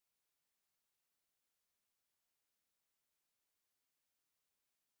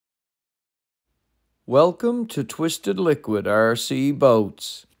Welcome to Twisted Liquid RC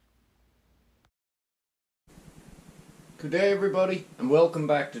Boats. Good day everybody, and welcome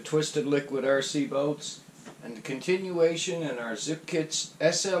back to Twisted Liquid RC Boats and the continuation in our Zippkits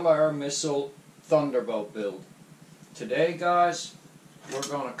SLR missile Thunderboat build. Today guys, we're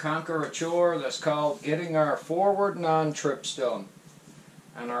going to conquer a chore that's called getting our forward non-trips done.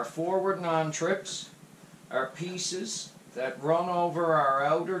 And our forward non-trips are pieces that run over our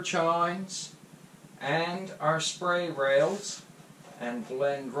outer chines and our spray rails and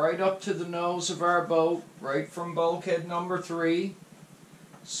blend right up to the nose of our boat, right from bulkhead number 3.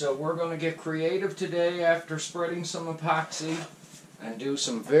 So we're going to get creative today after spreading some epoxy and do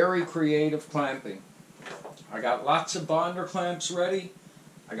some very creative clamping. I got lots of bonder clamps ready,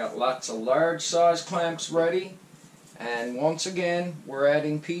 I got lots of large size clamps ready, and once again we're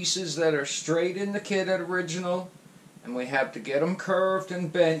adding pieces that are straight in the kit at original, and we have to get them curved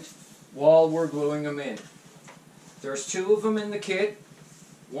and bent while we're gluing them in. There's 2 of them in the kit.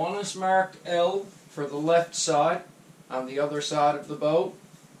 One is marked L for the left side on the other side of the boat,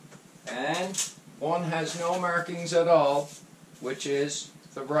 and one has no markings at all, which is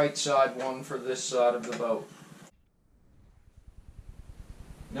the right side one for this side of the boat.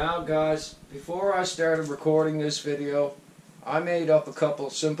 Now guys, before I started recording this video, I made up a couple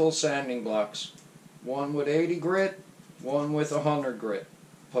simple sanding blocks. One with 80 grit, one with 100 grit.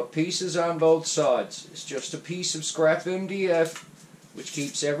 Put pieces on both sides. It's just a piece of scrap MDF which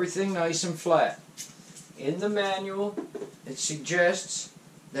keeps everything nice and flat. In the manual it suggests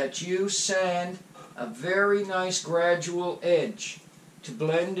that you sand a very nice gradual edge to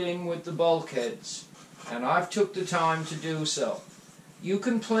blend in with the bulkheads, and I've took the time to do so. You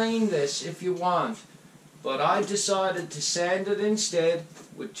can plane this if you want, but I decided to sand it instead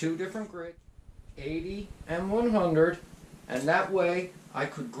with 2 different grits, 80 and 100, and that way I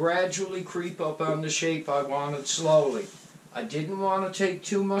could gradually creep up on the shape I wanted slowly. I didn't want to take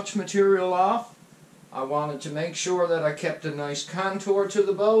too much material off. I wanted to make sure that I kept a nice contour to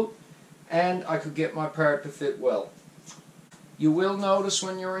the boat and I could get my part to fit well. You will notice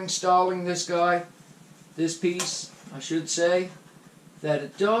when you're installing this piece, I should say, that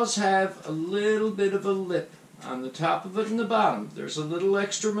it does have a little bit of a lip on the top of it and the bottom. There's a little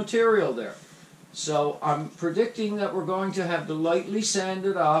extra material there. So I'm predicting that we're going to have to lightly sand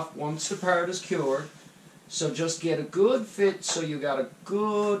it off once the part is cured. So just get a good fit so you got a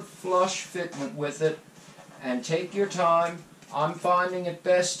good flush fitment with it, and take your time. I'm finding it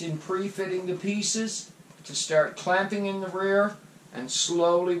best in pre-fitting the pieces to start clamping in the rear and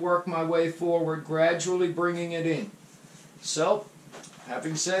slowly work my way forward, gradually bringing it in. So,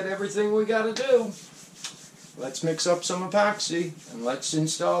 having said everything we got to do, let's mix up some epoxy and let's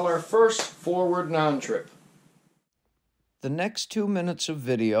install our first forward non-trip. The next 2 minutes of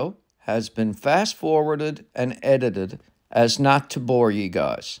video has been fast forwarded and edited as not to bore you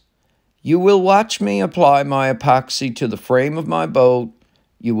guys. You will watch me apply my epoxy to the frame of my boat.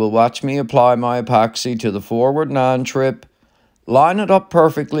 You will watch me apply my epoxy to the forward non-trip, line it up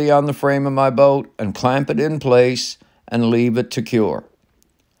perfectly on the frame of my boat and clamp it in place and leave it to cure.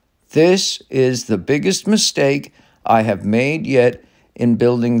 This is the biggest mistake I have made yet in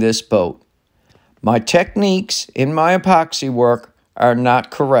building this boat. My techniques in my epoxy work are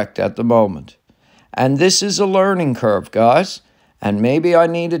not correct at the moment. And this is a learning curve, guys. And maybe I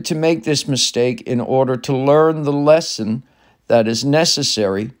needed to make this mistake in order to learn the lesson that is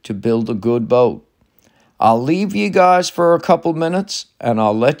necessary to build a good boat. I'll leave you guys for a couple minutes and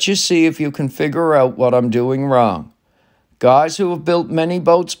I'll let you see if you can figure out what I'm doing wrong. Guys who have built many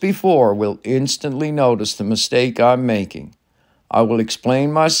boats before will instantly notice the mistake I'm making. I will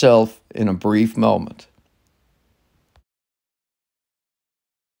explain myself in a brief moment.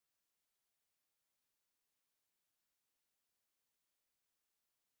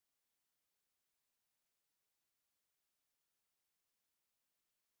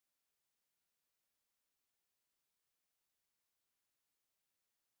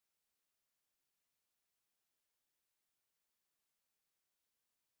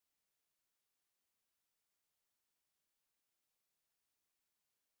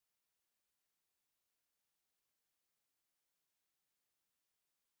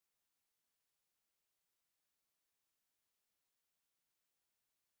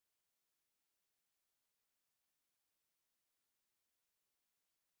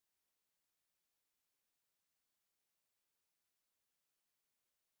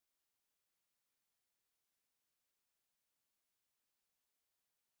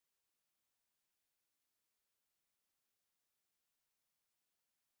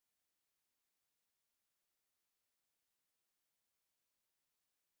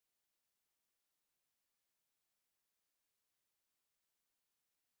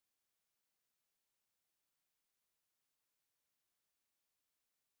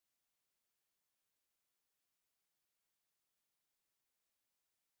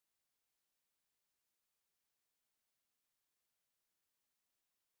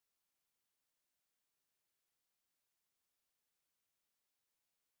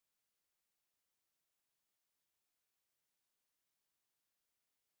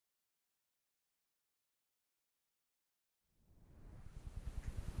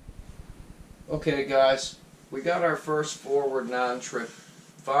 Okay guys, we got our first forward non-trip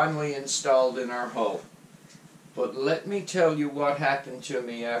finally installed in our hull. But let me tell you what happened to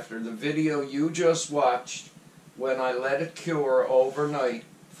me after the video you just watched when I let it cure overnight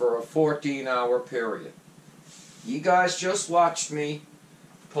for a 14-hour period. You guys just watched me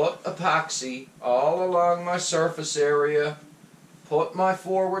put epoxy all along my surface area, put my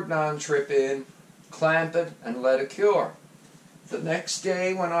forward non-trip in, clamp it, and let it cure. The next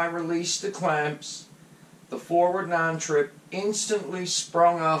day when I released the clamps, the forward non-trip instantly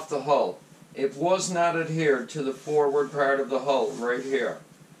sprung off the hull. It was not adhered to the forward part of the hull right here.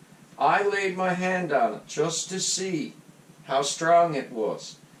 I laid my hand on it just to see how strong it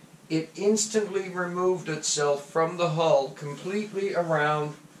was. It instantly removed itself from the hull completely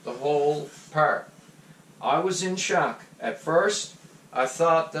around the whole part. I was in shock. At first, I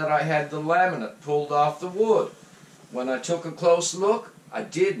thought that I had the laminate pulled off the wood. When I took a close look, I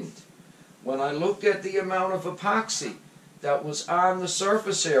didn't. When I looked at the amount of epoxy that was on the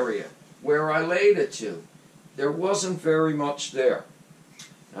surface area where I laid it to, there wasn't very much there.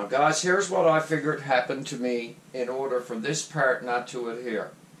 Now guys, here's what I figured happened to me in order for this part not to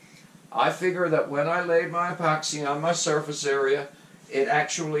adhere. I figure that when I laid my epoxy on my surface area, it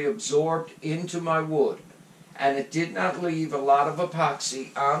actually absorbed into my wood, and it did not leave a lot of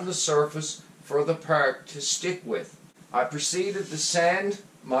epoxy on the surface for the part to stick with. I proceeded to sand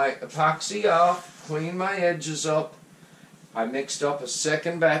my epoxy off, clean my edges up. I mixed up a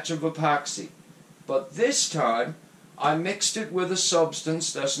second batch of epoxy, but this time I mixed it with a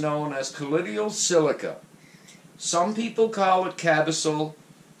substance that's known as colloidal silica. Some people call it Cabasol,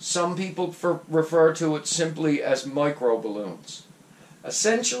 some people refer to it simply as microballoons.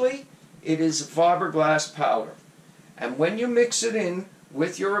 Essentially, it is a fiberglass powder, and when you mix it in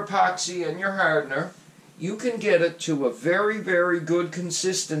with your epoxy and your hardener, you can get it to a very, very good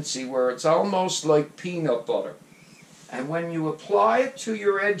consistency where it's almost like peanut butter. And when you apply it to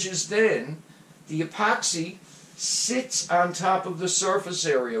your edges then, the epoxy sits on top of the surface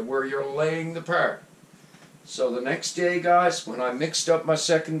area where you're laying the part. So the next day, guys, when I mixed up my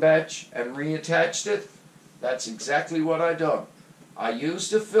second batch and reattached it, that's exactly what I done. I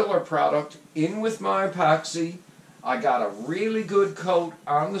used a filler product in with my epoxy. I got a really good coat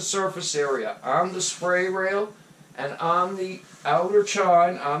on the surface area, on the spray rail, and on the outer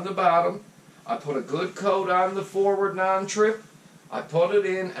chine on the bottom. I put a good coat on the forward non-trip. I put it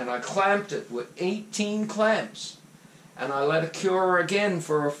in and I clamped it with 18 clamps. And I let it cure again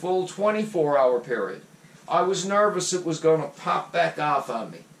for a full 24-hour period. I was nervous it was going to pop back off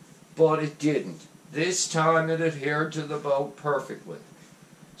on me, but it didn't. This time it adhered to the boat perfectly.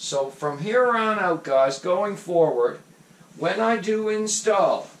 So from here on out, guys, going forward, when I do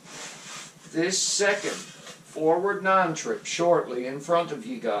install this second forward non-trip shortly in front of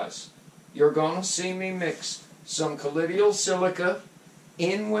you guys, you're going to see me mix some colloidal silica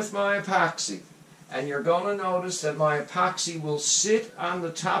in with my epoxy. And you're going to notice that my epoxy will sit on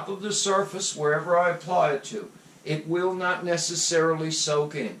the top of the surface wherever I apply it to. It will not necessarily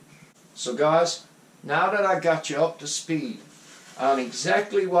soak in. So guys, now that I got you up to speed on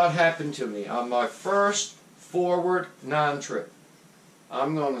exactly what happened to me on my first forward non-trip,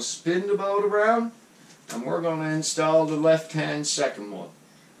 I'm going to spin the boat around and we're going to install the left-hand second one.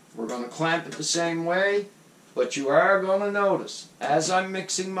 We're going to clamp it the same way, but you are going to notice as I'm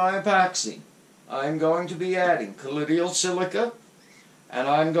mixing my epoxy, I'm going to be adding colloidal silica, and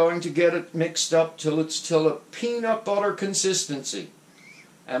I'm going to get it mixed up till it's a peanut butter consistency.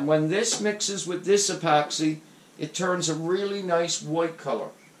 And when this mixes with this epoxy, it turns a really nice white color.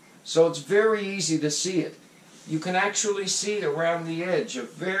 So it's very easy to see it. You can actually see around the edge a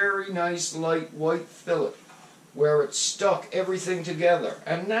very nice light white fillet where it's stuck everything together.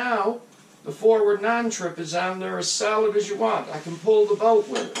 And now the forward non-trip is on there as solid as you want. I can pull the boat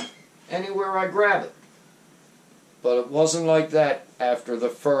with it anywhere I grab it. But it wasn't like that after the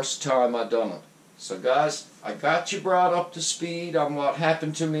first time I done it. So guys, I got you brought up to speed on what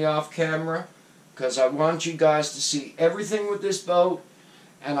happened to me off camera, because I want you guys to see everything with this boat,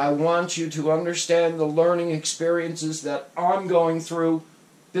 and I want you to understand the learning experiences that I'm going through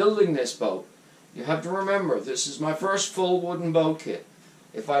building this boat. You have to remember, this is my first full wooden boat kit.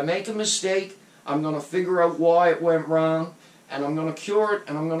 If I make a mistake, I'm going to figure out why it went wrong, and I'm going to cure it,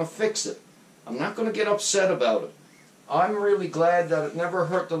 and I'm going to fix it. I'm not going to get upset about it. I'm really glad that it never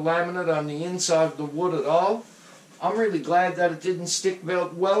hurt the laminate on the inside of the wood at all. I'm really glad that it didn't stick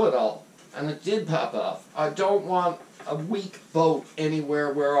well at all, and it did pop off. I don't want a weak boat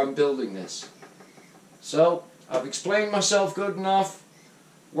anywhere where I'm building this. So, I've explained myself good enough.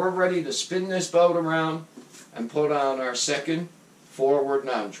 We're ready to spin this boat around and put on our second forward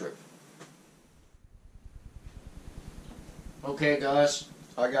non-trip. Okay guys,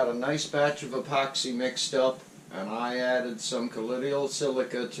 I got a nice batch of epoxy mixed up, and I added some colloidal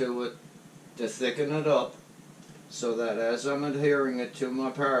silica to it to thicken it up, so that as I'm adhering it to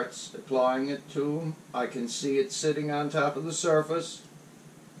my parts, applying it to them, I can see it sitting on top of the surface,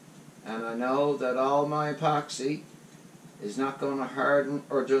 and I know that all my epoxy is not going to harden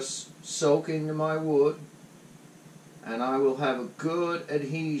or just soak into my wood, and I will have a good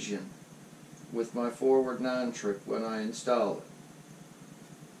adhesion with my forward non-trick when I install it.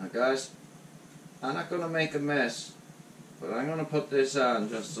 Now guys, I'm not going to make a mess, but I'm going to put this on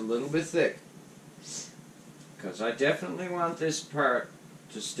just a little bit thick, because I definitely want this part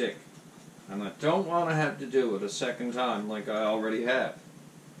to stick, and I don't want to have to do it a second time like I already have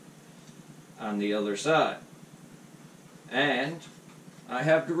on the other side. And I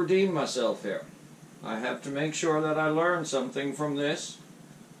have to redeem myself here. I have to make sure that I learn something from this,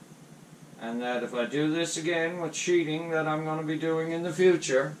 and that if I do this again with sheeting that I'm going to be doing in the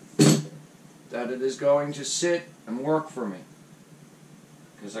future, that it is going to sit and work for me.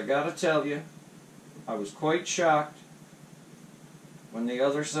 Because I got to tell you, I was quite shocked when the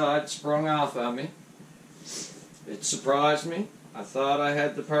other side sprung off on me. It surprised me. I thought I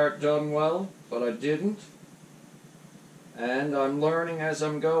had the part done well, but I didn't. And I'm learning as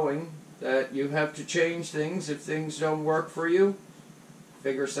I'm going that you have to change things if things don't work for you.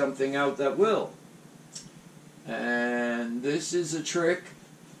 Figure something out that will. And this is a trick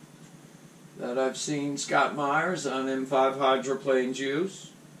that I've seen Scott Myers on M5 hydroplanes use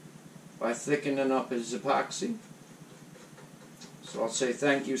by thickening up his epoxy. So I'll say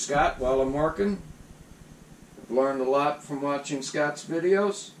thank you, Scott, while I'm working. I've learned a lot from watching Scott's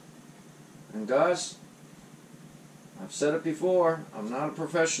videos. And guys, I've said it before, I'm not a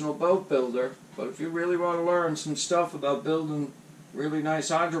professional boat builder, but if you really want to learn some stuff about building really nice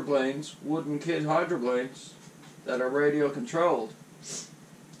hydroplanes, wooden kit hydroplanes that are radio controlled,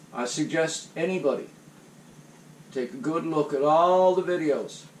 I suggest anybody take a good look at all the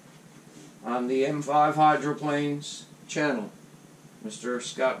videos on the M5 Hydroplanes channel, Mr.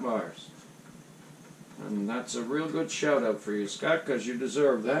 Scott Myers. And that's a real good shout out for you, Scott, because you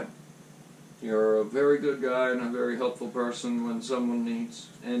deserve that. You're a very good guy and a very helpful person when someone needs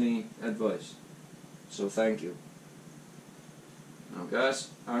any advice. So thank you. Now guys,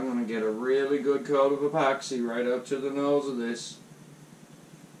 I'm going to get a really good coat of epoxy right up to the nose of this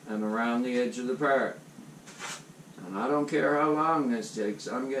and around the edge of the part. And I don't care how long this takes,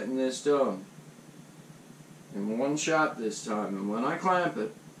 I'm getting this done in one shot this time. And when I clamp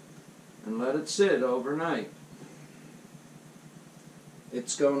it and let it sit overnight,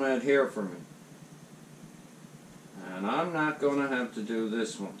 it's going to adhere for me. And I'm not going to have to do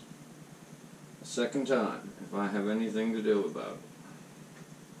this one a second time if I have anything to do about it.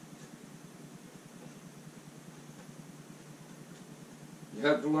 You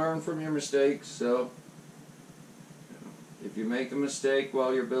have to learn from your mistakes, so if you make a mistake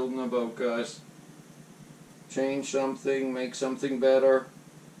while you're building a boat, guys, change something, make something better,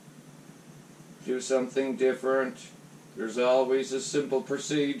 do something different. There's always a simple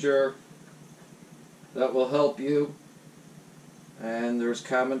procedure that will help you, and there's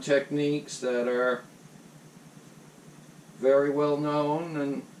common techniques that are very well known,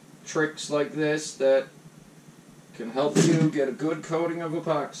 and tricks like this that can help you get a good coating of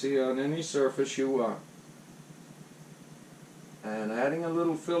epoxy on any surface you want. And adding a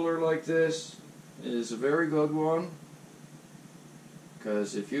little filler like this is a very good one,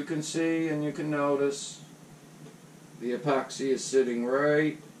 because if you can see and you can notice, the epoxy is sitting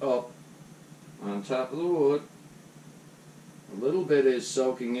right up on top of the wood. A little bit is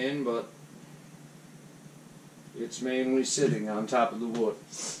soaking in, but it's mainly sitting on top of the wood.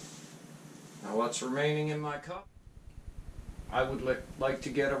 Now what's remaining in my cup, I would like to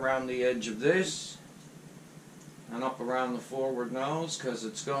get around the edge of this and up around the forward nose, because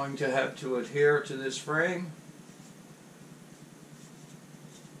it's going to have to adhere to this frame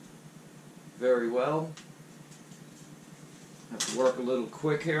very well. Have to work a little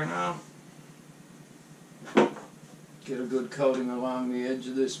quick here now. Get a good coating along the edge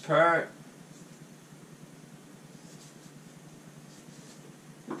of this part.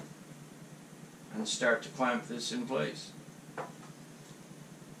 And start to clamp this in place.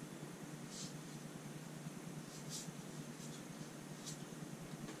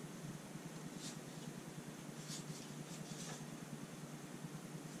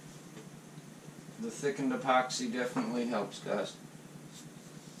 The thickened epoxy definitely helps, guys.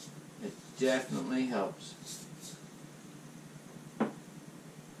 It definitely helps.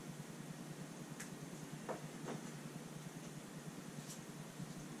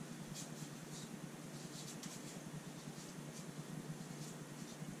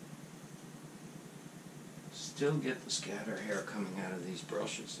 still get the scatter hair coming out of these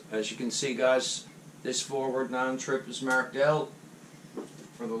brushes. As you can see, guys, this forward non-trip is marked out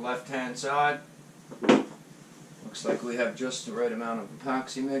for the left-hand side. Looks like we have just the right amount of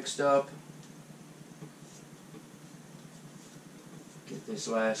epoxy mixed up. Get this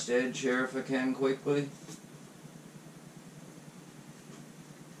last edge here if I can quickly.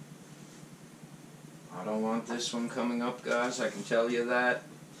 I don't want this one coming up, guys, I can tell you that.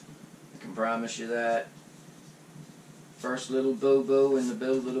 I can promise you that. First little boo-boo in the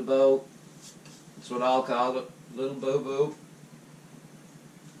build of the boat. That's what I'll call it, little boo-boo.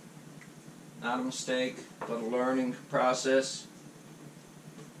 Not a mistake, but a learning process.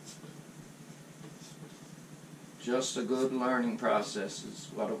 Just a good learning process is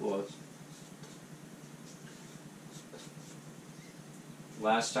what it was.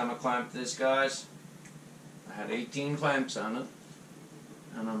 Last time I clamped this, guys, I had 18 clamps on it,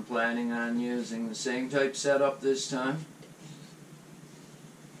 and I'm planning on using the same type setup this time.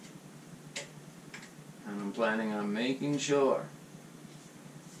 And I'm planning on making sure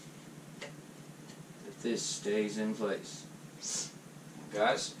that this stays in place.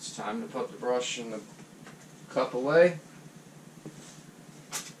 Guys, it's time to put the brush in the cup away,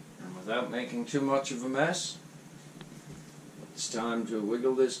 and without making too much of a mess, it's time to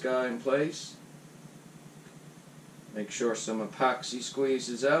wiggle this guy in place. Make sure some epoxy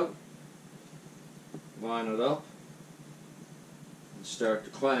squeezes out, line it up, and start to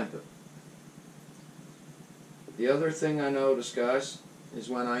clamp it. The other thing I noticed, guys, is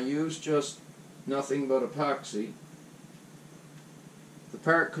when I use just nothing but epoxy, the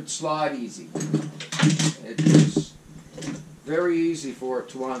part could slide easy. It was very easy for it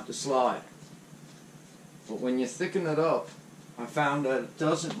to want to slide. But when you thicken it up, I found that it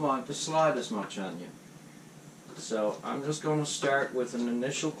doesn't want to slide as much on you. So I'm just going to start with an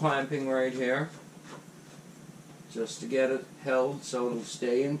initial clamping right here, just to get it held so it'll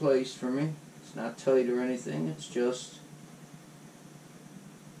stay in place for me. It's not tight or anything, it's just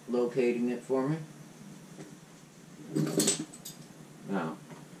locating it for me. Now,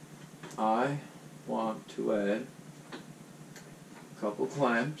 I want to add a couple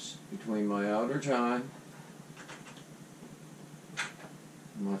clamps between my outer tine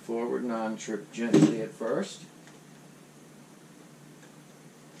and my forward non-trip gently at first.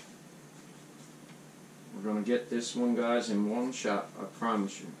 We're going to get this one, guys, in one shot, I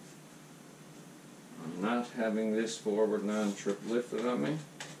promise you. I'm not having this forward non-trip lifted on me. And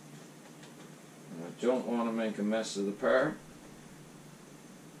I don't want to make a mess of the part.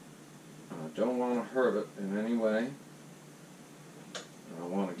 I don't want to hurt it in any way. I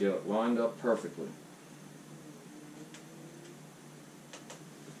want to get it lined up perfectly.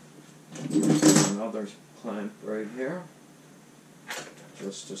 Another clamp right here,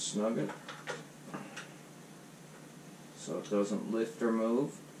 just to snug it, so it doesn't lift or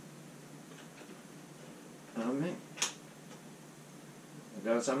move on me.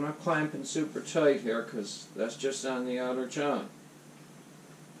 Guys, I'm not clamping super tight here because that's just on the outer tine.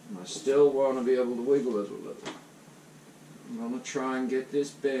 I still want to be able to wiggle it a little. I'm going to try and get this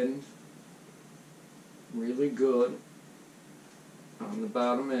bend really good on the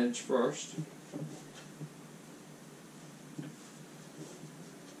bottom edge first.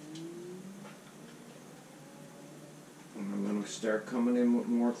 And I'm going to start coming in with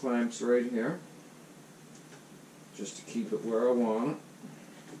more clamps right here, just to keep it where I want it.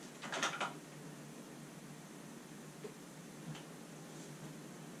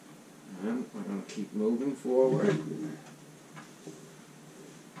 And I'm going to keep moving forward,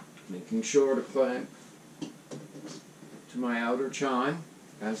 making sure to clamp to my outer tine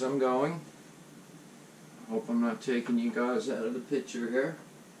as I'm going. I hope I'm not taking you guys out of the picture here.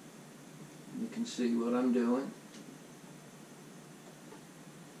 You can see what I'm doing.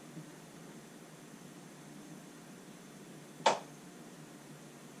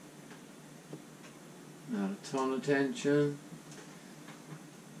 Not a ton of tension.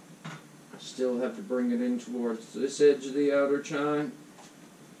 Still have to bring it in towards this edge of the outer tine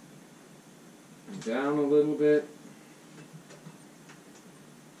and down a little bit.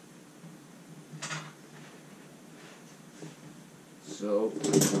 So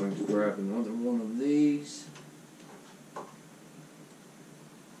I'm going to grab another one of these,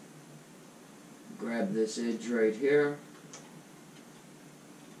 grab this edge right here,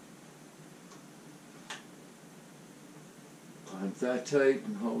 clamp that tight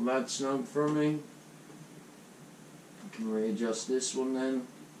and hold that snug for me. I can readjust this one then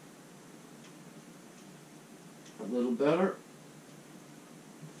a little better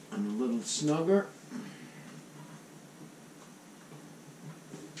and a little snugger.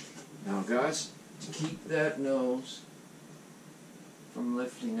 Now guys, to keep that nose from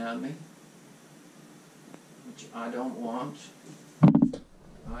lifting on me, which I don't want.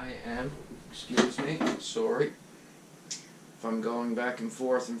 I am, excuse me, sorry if I'm going back and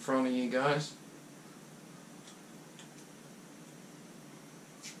forth in front of you guys.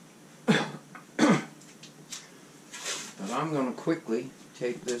 But I'm going to quickly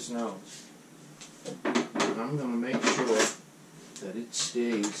take this nose and I'm going to make sure that it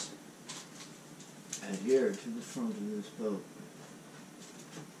stays adhered to the front of this boat.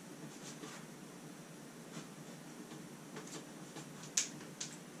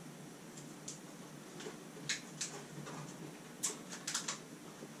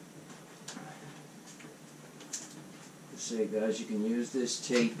 Say, guys, you can use this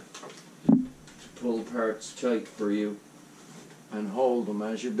tape to pull parts tight for you and hold them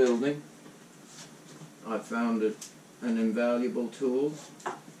as you're building. I found it an invaluable tool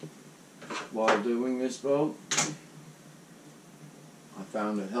while doing this boat. I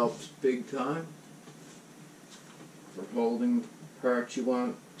found it helps big time for holding parts you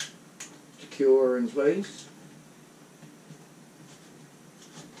want to cure in place.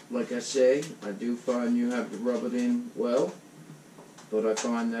 Like I say, I do find you have to rub it in well, but I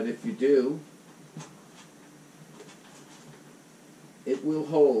find that if you do, it will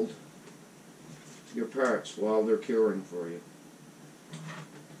hold your parts while they're curing for you.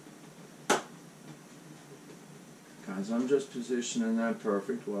 Guys, I'm just positioning that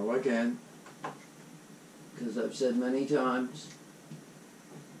perfect well I can, because I've said many times,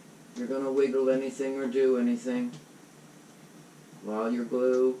 you're going to wiggle anything or do anything while your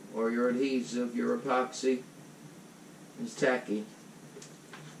glue or your adhesive, your epoxy, is tacky.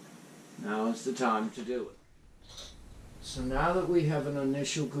 Now is the time to do it. So now that we have an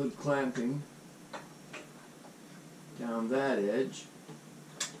initial good clamping down that edge,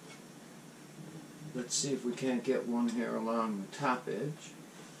 let's see if we can't get one here along the top edge.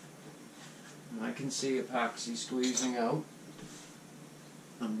 And I can see epoxy squeezing out.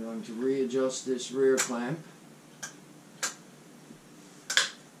 I'm going to readjust this rear clamp.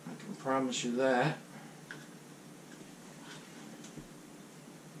 I can promise you that.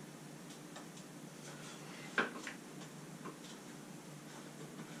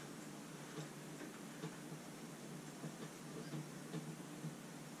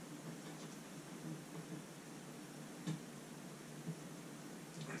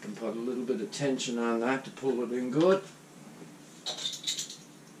 I can put a little bit of tension on that to pull it in good.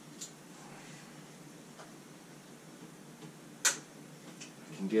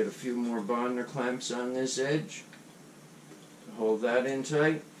 Get a few more bonder clamps on this edge to hold that in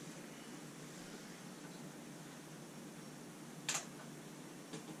tight.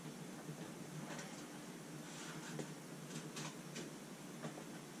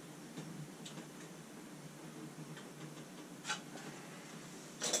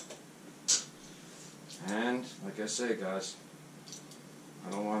 And like I say, guys,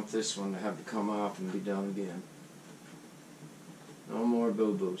 I don't want this one to have to come off and be done again. No more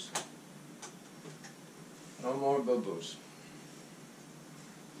boo-boos. No more boo-boos.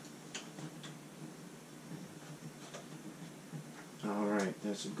 Alright,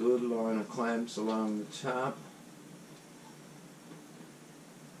 that's a good line of clamps along the top.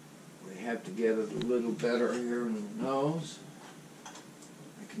 We have to get it a little better here in the nose.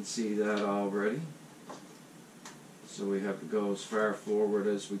 I can see that already. So we have to go as far forward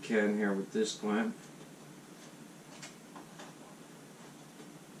as we can here with this clamp.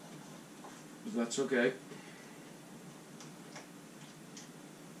 That's okay.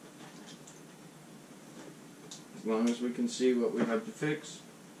 As long as we can see what we have to fix,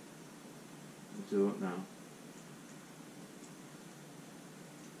 we'll do it now.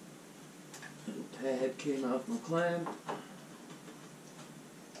 Little pad came off my clamp.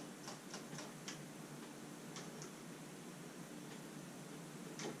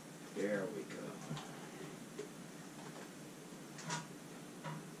 There we go.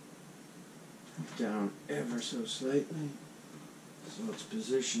 Down ever so slightly, so it's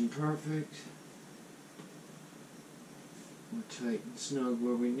positioned perfect. We're tight and snug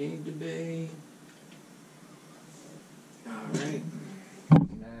where we need to be. Alright, we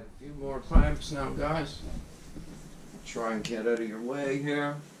can add a few more clamps now, guys. I'll try and get out of your way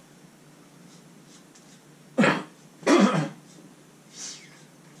here.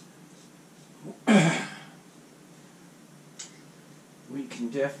 We can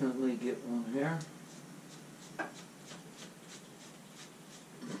definitely get one here.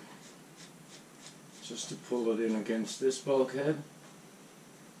 Just to pull it in against this bulkhead.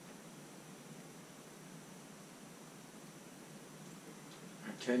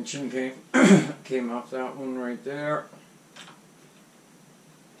 I Tension came off that one right there.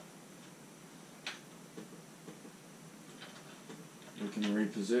 We can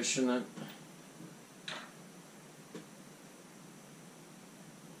reposition it.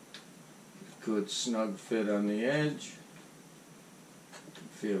 Good snug fit on the edge.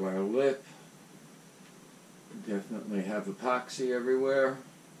 Feel our lip. Definitely have epoxy everywhere.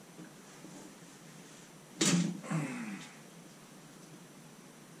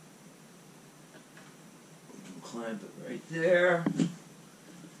 Clamp it right there.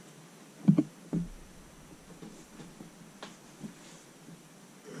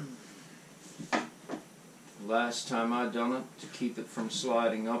 Last time I done it, to keep it from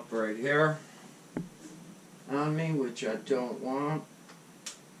sliding up right here on me, which I don't want.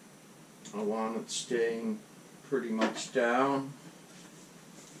 I want it staying pretty much down.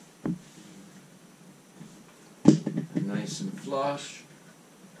 And nice and flush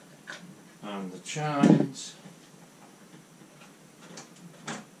on the chines.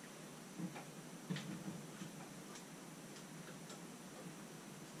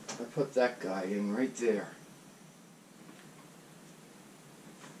 I put that guy in right there.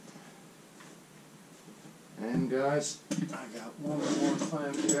 And guys, I got one more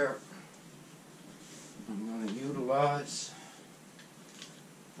clamp here I'm going to utilize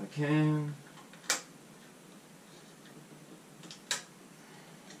if I can.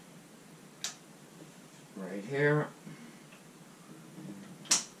 Right here.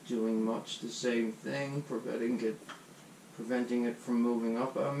 Doing much the same thing, preventing it from moving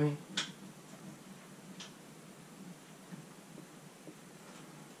up on me.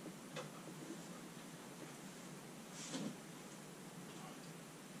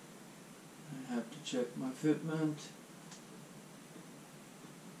 Check my fitment.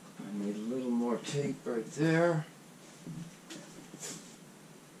 I need a little more tape right there.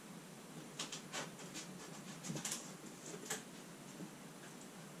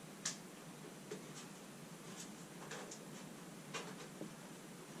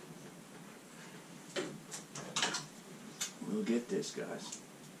 We'll get this, guys.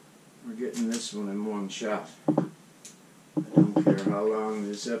 We're getting this one in one shot. I don't care how long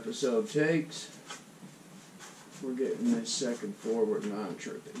this episode takes. We're getting this second forward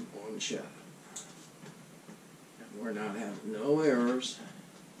non-trip in one shot. And we're not having no errors.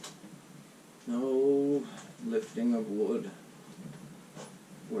 No lifting of wood.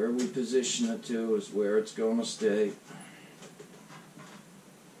 Where we position it to is where it's going to stay.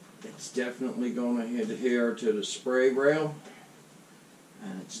 It's definitely going to adhere to the spray rail.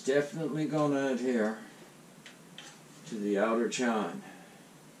 And it's definitely going to adhere to the outer chine.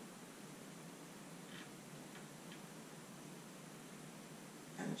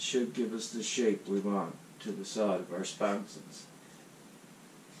 It should give us the shape we want to the side of our sponsons.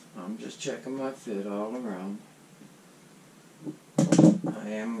 I'm just checking my fit all around. I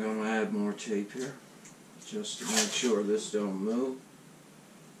am going to add more tape here just to make sure this don't move.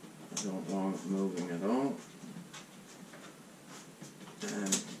 I don't want it moving at all.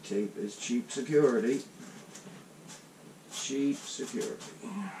 And tape is cheap security. Cheap security.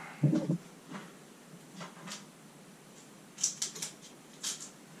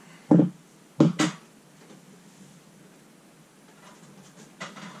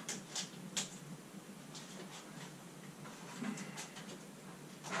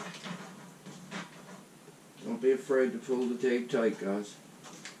 Don't be afraid to pull the tape tight, guys.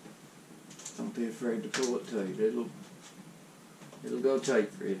 Don't be afraid to pull it tight. It'll go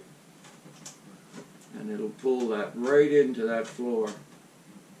tight for you. And it'll pull that right into that floor.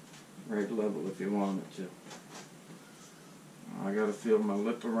 Right level if you want it to. I gotta feel my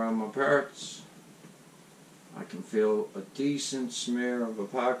lip around my parts. I can feel a decent smear of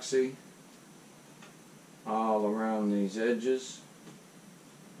epoxy all around these edges.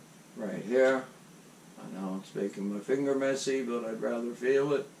 Right here. I know it's making my finger messy, but I'd rather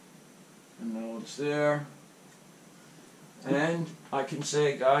feel it. I know it's there. And I can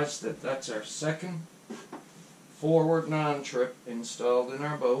say, guys, that that's our second forward non-trip installed in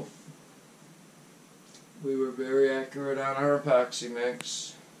our boat. We were very accurate on our epoxy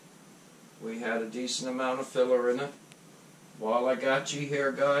mix. We had a decent amount of filler in it. While I got you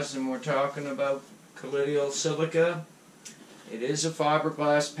here, guys, and we're talking about colloidal silica, it is a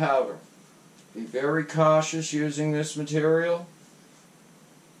fiberglass powder. Be very cautious using this material.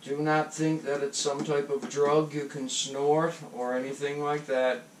 Do not think that it's some type of drug you can snort or anything like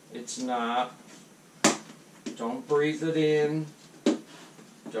that. It's not. Don't breathe it in.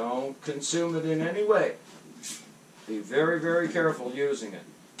 Don't consume it in any way. Be very, very careful using it.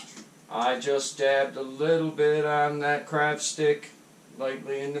 I just dabbed a little bit on that craft stick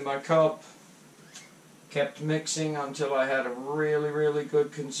lightly into my cup. Kept mixing until I had a really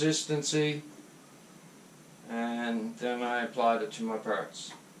good consistency, and then I applied it to my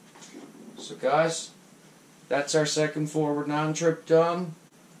parts. So guys, that's our second forward non-trip done.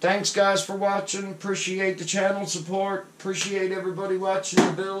 Thanks guys for watching. Appreciate the channel support. Appreciate everybody watching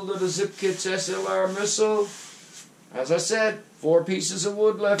the build of the Zippkits SLR missile. As I said, 4 pieces of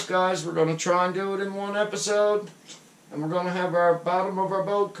wood left, guys. We're going to try and do it in one episode. And we're going to have our bottom of our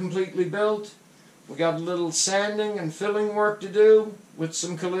boat completely built. We got a little sanding and filling work to do. With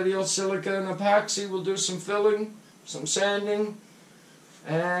some colloidal silica and epoxy, we'll do some filling, some sanding,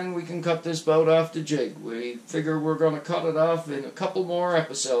 and we can cut this boat off the jig. We figure we're going to cut it off in a couple more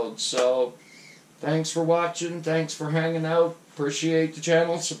episodes. So, thanks for watching. Thanks for hanging out. Appreciate the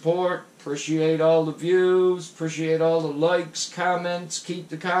channel support. Appreciate all the views. Appreciate all the likes, comments. Keep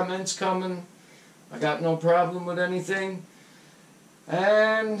the comments coming. I got no problem with anything.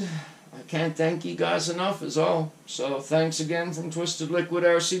 And I can't thank you guys enough is all. So thanks again from Twisted Liquid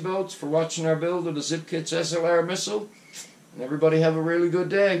RC Boats for watching our build of the Zippkits SLR missile. And everybody have a really good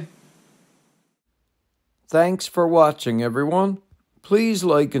day. Thanks for watching, everyone. Please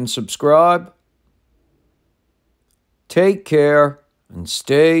like and subscribe. Take care and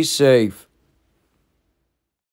stay safe.